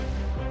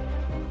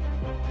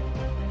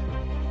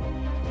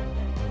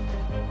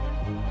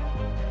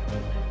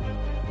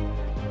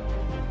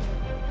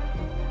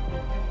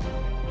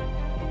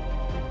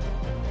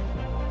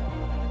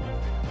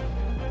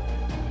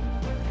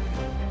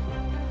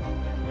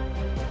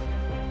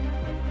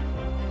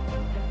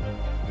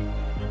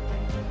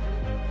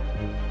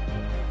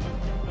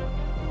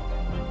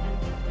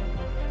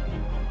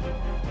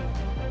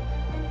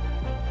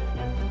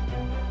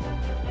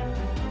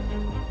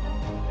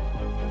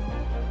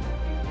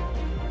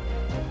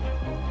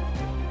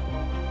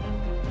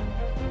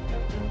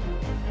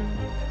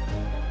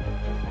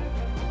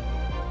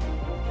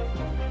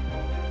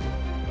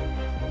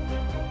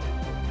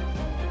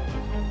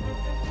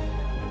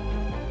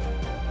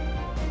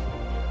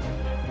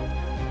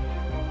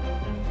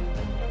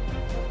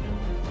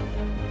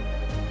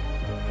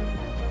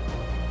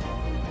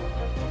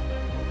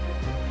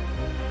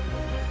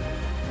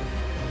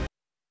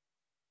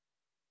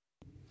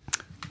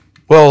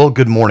Well,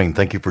 good morning.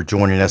 Thank you for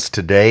joining us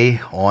today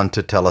on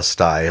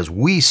Tetelestai as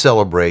we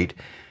celebrate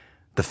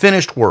the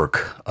finished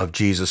work of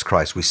Jesus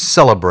Christ. We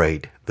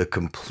celebrate the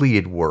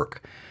completed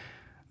work,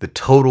 the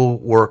total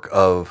work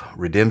of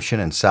redemption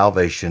and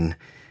salvation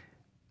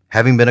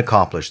having been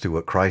accomplished through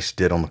what Christ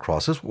did on the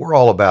cross. That's what we're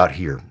all about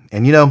here.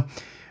 And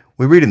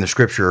we read in the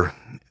scripture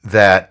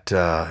that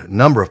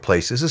number of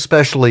places,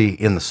 especially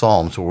in the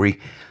Psalms, where we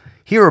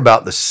hear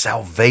about the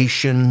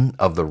salvation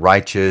of the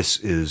righteous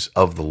is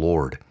of the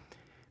Lord.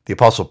 The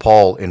Apostle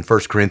Paul in 1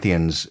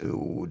 Corinthians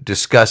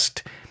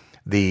discussed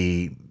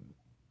the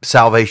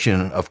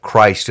salvation of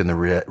Christ and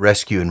the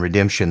rescue and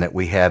redemption that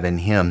we have in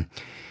Him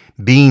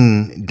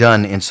being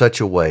done in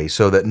such a way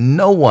so that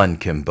no one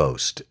can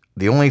boast.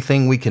 The only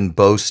thing we can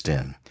boast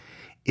in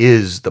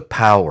is the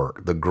power,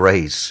 the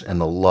grace, and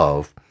the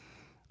love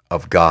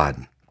of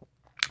God.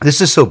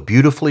 This is so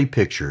beautifully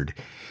pictured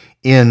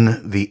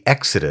in the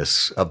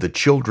exodus of the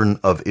children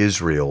of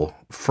Israel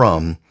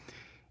from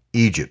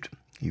Egypt.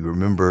 You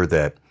remember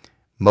that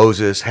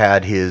Moses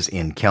had his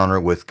encounter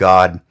with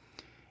God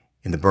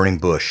in the burning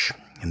bush,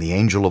 and the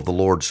angel of the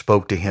Lord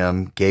spoke to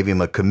him, gave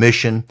him a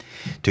commission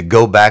to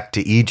go back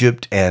to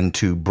Egypt and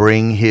to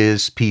bring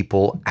his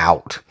people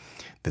out,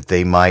 that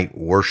they might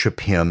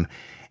worship him.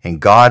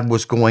 And God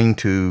was going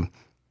to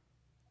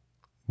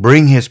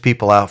bring his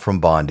people out from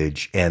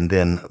bondage and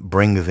then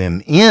bring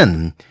them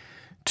in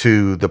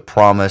to the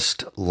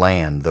promised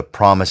land, the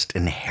promised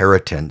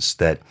inheritance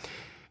that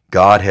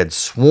God had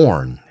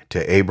sworn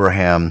to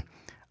Abraham,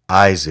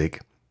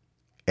 Isaac,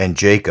 and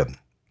Jacob.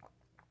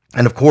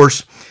 And of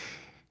course,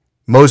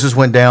 Moses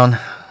went down.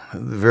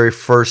 The very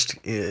first,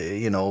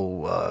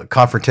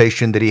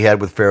 confrontation that he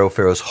had with Pharaoh.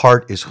 Pharaoh's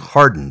heart is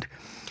hardened.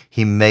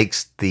 He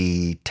makes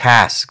the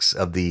tasks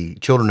of the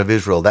children of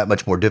Israel that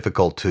much more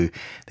difficult. They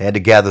had to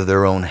gather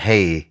their own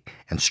hay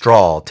and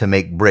straw to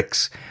make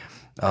bricks.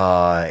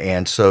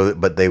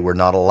 But they were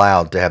not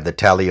allowed to have the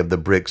tally of the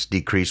bricks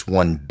decrease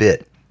one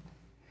bit.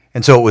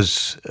 And so it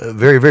was a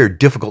very, very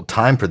difficult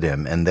time for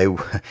them, and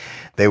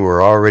they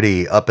were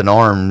already up in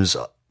arms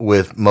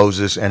with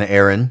Moses and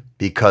Aaron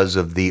because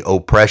of the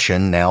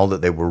oppression now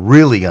that they were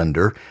really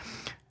under.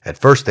 At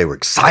first they were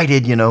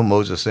excited,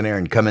 Moses and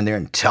Aaron come in there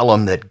and tell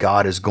them that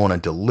God is going to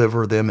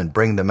deliver them and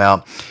bring them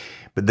out.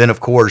 But then, of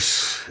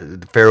course,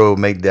 Pharaoh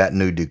made that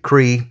new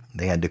decree.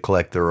 They had to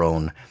collect their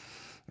own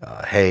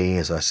hay,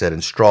 as I said,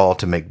 and straw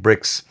to make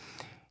bricks.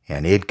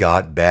 And it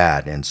got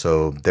bad. And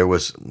so there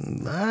was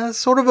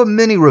sort of a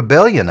mini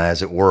rebellion,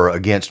 as it were,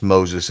 against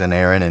Moses and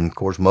Aaron. And of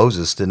course,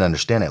 Moses didn't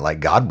understand it. Like,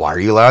 God, why are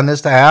you allowing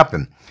this to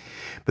happen?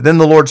 But then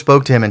the Lord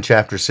spoke to him in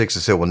chapter 6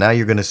 and said, well, now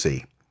you're going to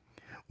see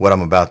what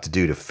I'm about to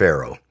do to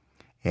Pharaoh.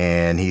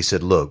 And he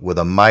said, look, with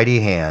a mighty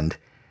hand,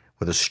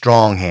 with a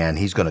strong hand,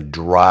 he's going to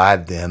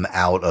drive them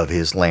out of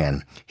his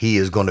land. He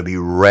is going to be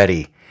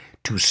ready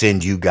to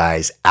send you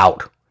guys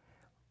out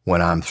when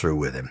I'm through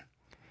with him.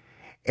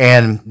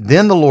 And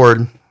then the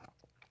Lord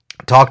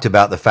talked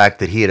about the fact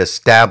that he had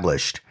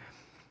established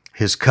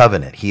his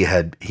covenant. He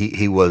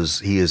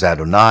is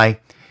Adonai.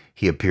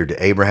 He appeared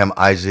to Abraham,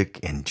 Isaac,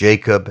 and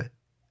Jacob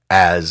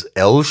as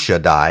El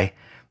Shaddai,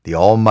 the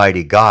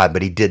Almighty God,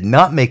 but he did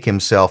not make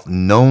himself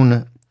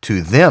known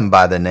to them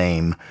by the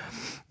name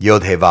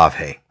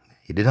Yod-Heh-Vav-Heh.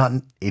 He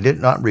did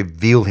not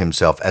reveal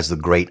himself as the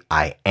great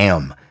I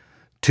am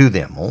to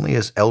them, only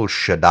as El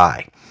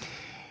Shaddai.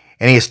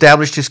 And he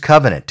established his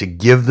covenant to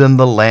give them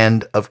the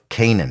land of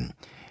Canaan.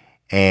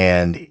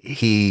 And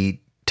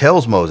he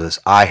tells Moses,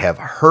 I have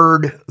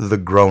heard the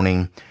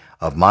groaning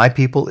of my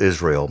people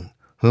Israel,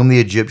 whom the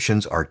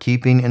Egyptians are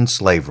keeping in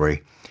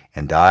slavery,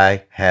 and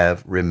I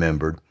have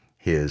remembered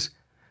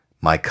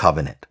my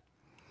covenant.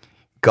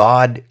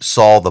 God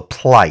saw the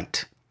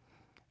plight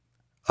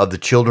of the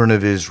children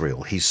of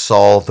Israel. He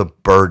saw the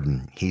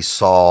burden. He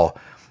saw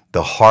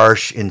the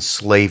harsh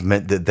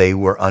enslavement that they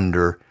were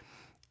under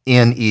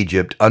in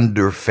Egypt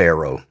under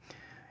Pharaoh.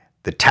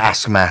 The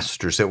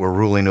taskmasters that were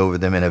ruling over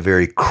them in a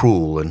very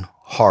cruel and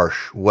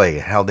harsh way,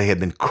 how they had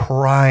been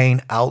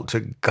crying out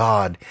to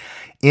God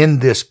in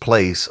this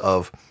place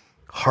of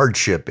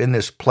hardship, in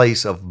this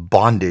place of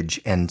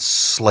bondage and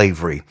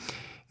slavery.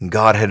 And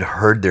God had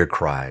heard their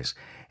cries,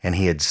 and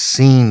he had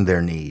seen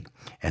their need,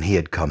 and he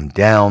had come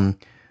down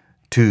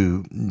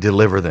to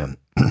deliver them.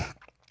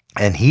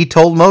 And he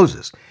told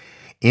Moses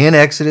in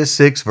Exodus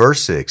 6,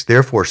 verse 6,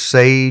 therefore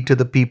say to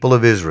the people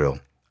of Israel,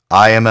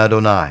 I am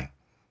Adonai.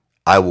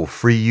 I will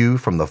free you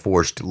from the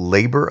forced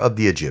labor of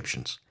the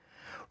Egyptians,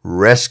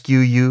 rescue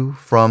you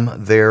from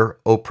their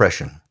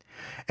oppression,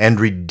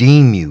 and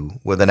redeem you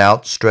with an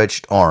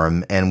outstretched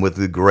arm and with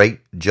the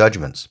great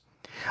judgments.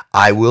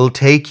 I will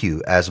take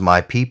you as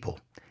my people,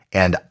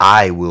 and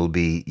I will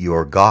be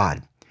your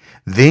God.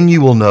 Then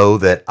you will know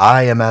that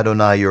I am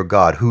Adonai your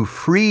God, who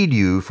freed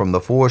you from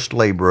the forced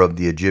labor of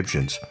the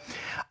Egyptians.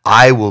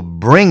 I will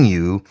bring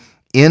you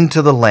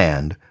into the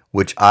land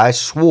which I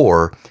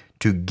swore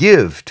to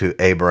give to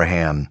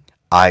Abraham,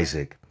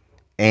 Isaac,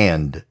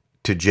 and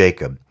to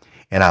Jacob,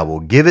 and I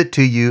will give it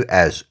to you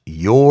as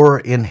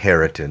your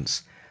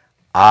inheritance.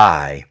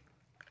 I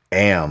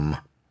am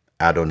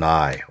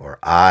Adonai, or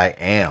I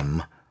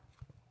am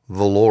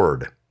the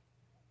Lord.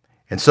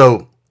 And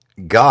so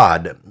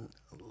God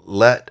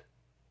let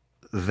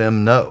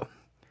them know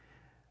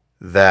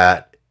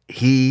that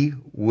he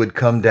would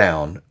come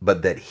down,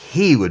 but that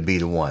he would be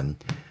the one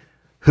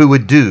who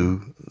would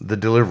do the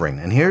delivering.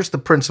 And here's the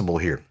principle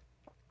here.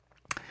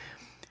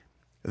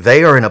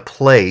 They are in a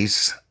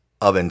place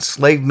of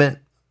enslavement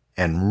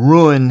and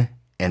ruin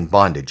and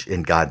bondage,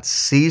 and God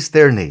sees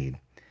their need.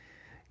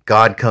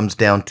 God comes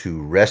down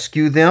to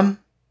rescue them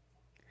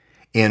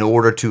in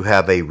order to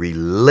have a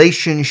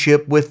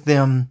relationship with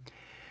them,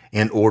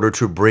 in order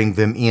to bring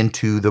them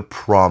into the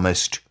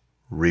promised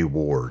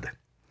reward.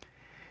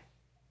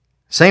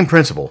 Same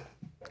principle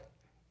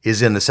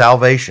is in the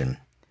salvation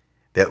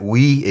that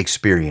we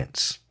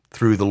experience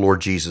through the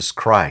Lord Jesus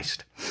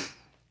Christ.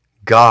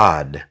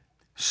 God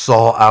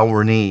saw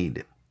our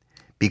need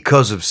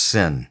because of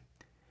sin.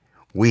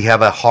 We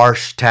have a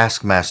harsh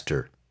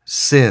taskmaster,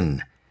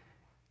 sin,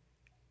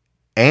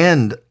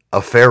 and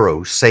a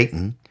Pharaoh,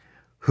 Satan,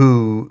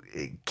 who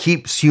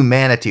keeps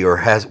humanity,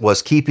 or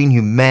was keeping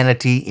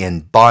humanity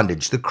in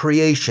bondage, the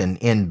creation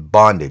in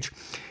bondage.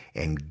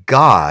 And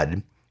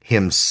God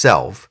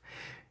himself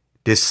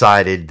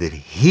decided that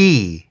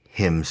he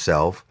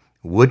himself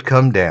would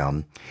come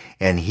down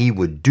and he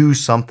would do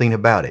something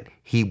about it.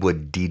 He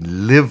would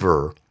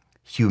deliver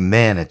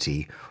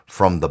humanity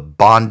from the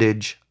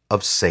bondage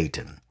of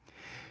Satan.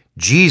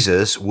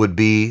 Jesus would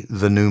be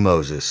the new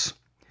Moses,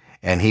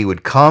 and he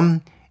would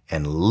come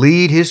and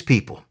lead his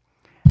people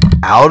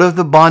out of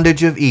the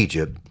bondage of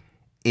Egypt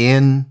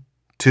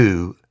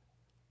into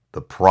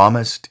the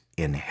promised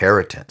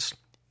inheritance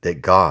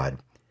that God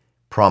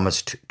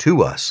promised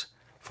to us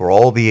for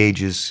all the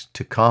ages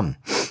to come.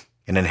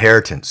 An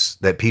inheritance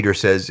that Peter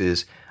says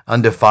is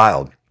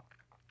undefiled,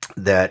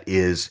 that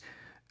is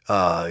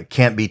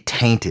can't be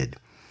tainted,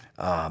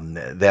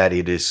 that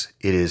it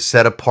is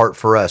set apart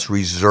for us,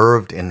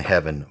 reserved in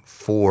heaven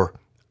for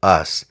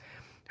us,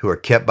 who are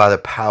kept by the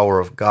power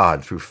of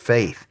God through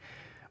faith,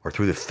 or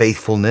through the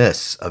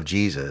faithfulness of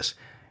Jesus,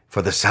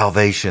 for the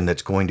salvation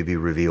that's going to be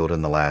revealed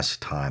in the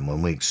last time,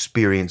 when we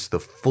experience the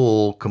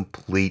full,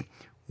 complete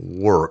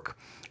work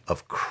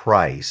of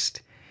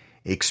Christ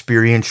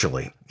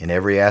experientially in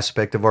every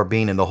aspect of our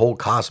being, and the whole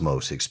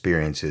cosmos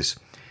experiences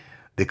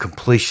the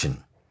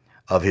completion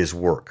of his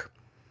work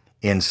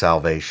in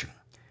salvation.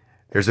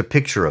 There's a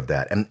picture of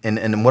that.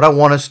 And what I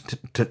want us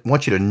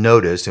want you to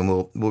notice, and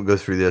we'll go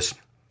through this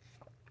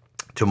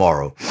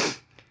tomorrow,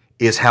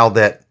 is how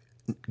that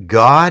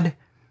God,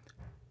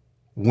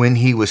 when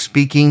he was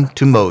speaking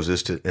to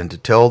Moses and to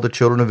tell the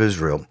children of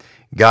Israel,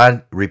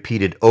 God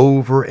repeated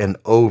over and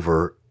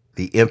over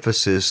the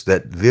emphasis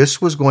that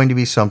this was going to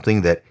be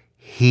something that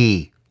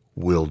he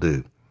will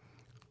do.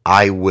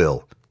 I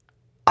will,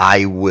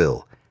 I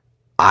will,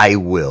 I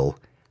will,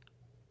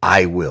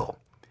 I will.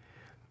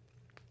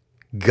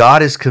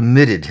 God has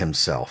committed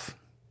himself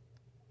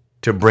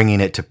to bringing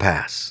it to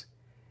pass.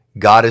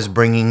 God has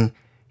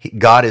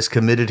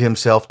committed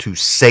himself to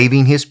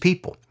saving his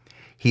people.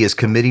 He is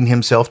committing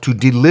himself to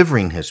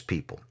delivering his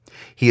people.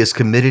 He has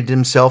committed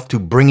himself to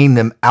bringing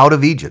them out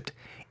of Egypt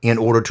in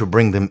order to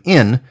bring them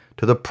in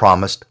to the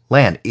promised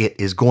land. It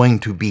is going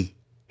to be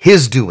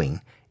his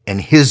doing,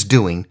 and his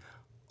doing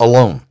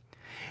alone.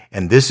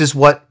 And this is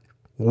what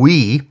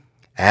we,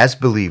 as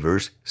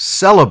believers,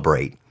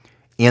 celebrate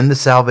in the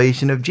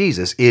salvation of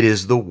Jesus. It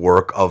is the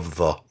work of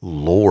the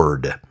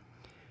Lord.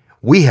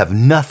 We have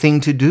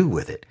nothing to do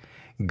with it.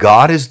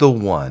 God is the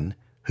one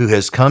who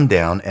has come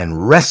down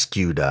and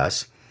rescued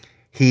us.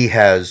 He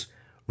has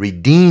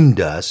redeemed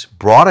us,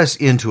 brought us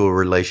into a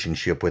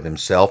relationship with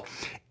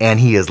himself, and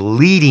he is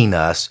leading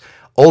us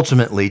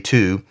ultimately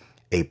to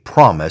a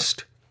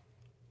promised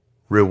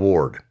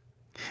reward.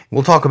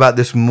 We'll talk about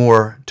this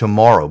more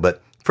tomorrow,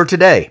 but for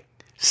today,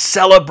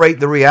 celebrate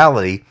the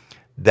reality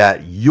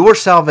that your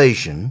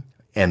salvation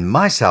and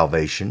my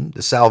salvation,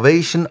 the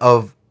salvation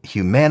of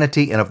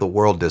humanity and of the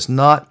world, does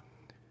not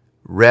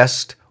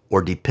rest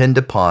or depend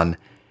upon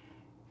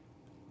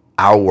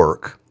our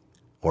work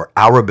or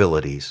our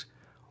abilities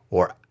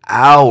or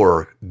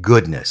our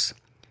goodness.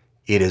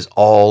 It is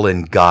all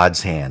in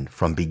God's hand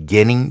from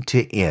beginning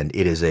to end.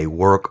 It is a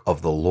work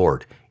of the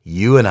Lord.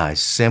 You and I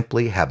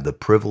simply have the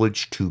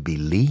privilege to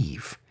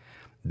believe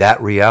that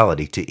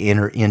reality, to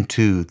enter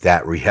into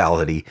that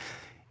reality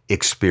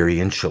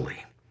experientially.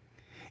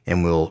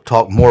 And we'll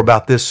talk more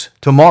about this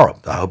tomorrow.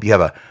 I hope you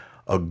have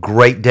a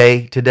great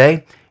day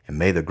today, and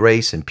may the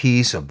grace and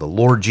peace of the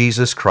Lord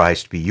Jesus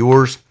Christ be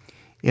yours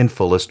in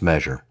fullest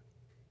measure.